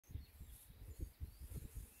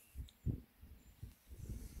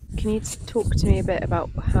can you talk to me a bit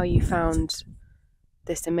about how you found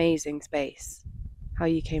this amazing space? How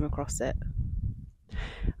you came across it?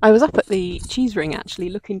 I was up at the Cheesewring actually,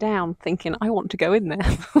 looking down, thinking, I want to go in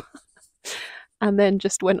there. And then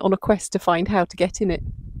just went on a quest to find how to get in it.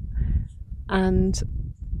 And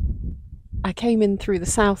I came in through the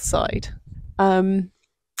south side. And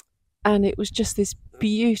it was just this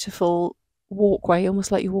beautiful walkway,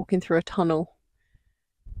 almost like you're walking through a tunnel.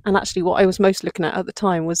 And actually, what I was most looking at the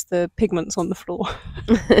time was the pigments on the floor.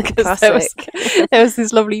 Because there was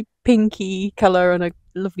this lovely pinky colour and a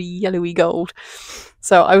lovely yellowy gold.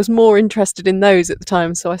 So I was more interested in those at the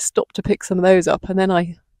time. So I stopped to pick some of those up, and then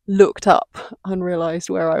I looked up and realised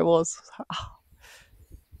where I was.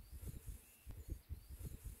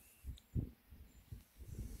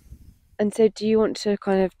 And so, do you want to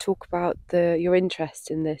kind of talk about your interest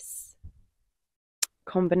in this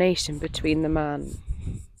combination between the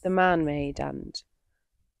man-made and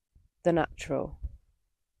the natural?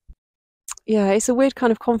 Yeah, it's a weird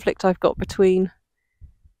kind of conflict I've got between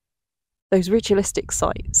those ritualistic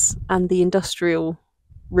sites and the industrial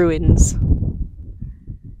ruins.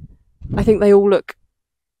 I think they all look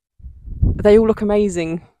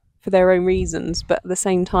amazing for their own reasons, but at the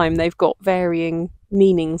same time they've got varying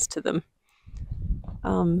meanings to them.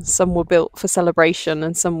 Some were built for celebration,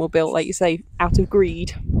 and some were built, like you say, out of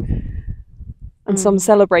greed. And some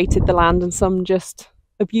celebrated the land, and some just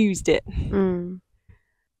abused it.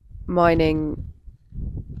 Mining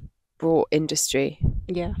brought industry,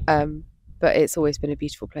 yeah. But it's always been a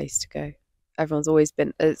beautiful place to go. Everyone's always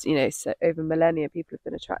been, as you know, so over millennia, people have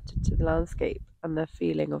been attracted to the landscape and the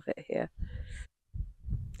feeling of it here.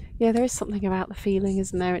 Yeah, there is something about the feeling,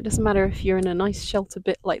 isn't there? It doesn't matter if you're in a nice shelter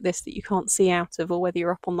bit like this that you can't see out of, or whether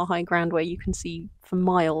you're up on the high ground where you can see for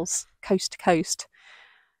miles, coast to coast.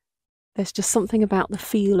 There's just something about the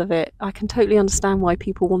feel of it. I can totally understand why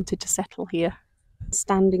people wanted to settle here.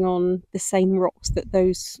 Standing on the same rocks that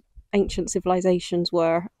those ancient civilizations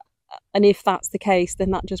were. And if that's the case,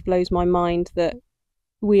 then that just blows my mind that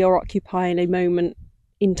we are occupying a moment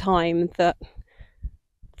in time that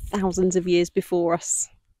thousands of years before us,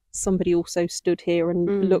 somebody also stood here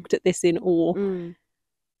and looked at this in awe.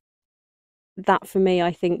 That for me,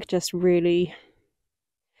 I think, just really,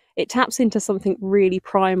 it taps into something really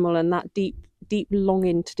primal, and that deep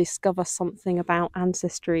longing to discover something about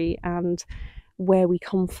ancestry and where we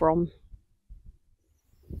come from.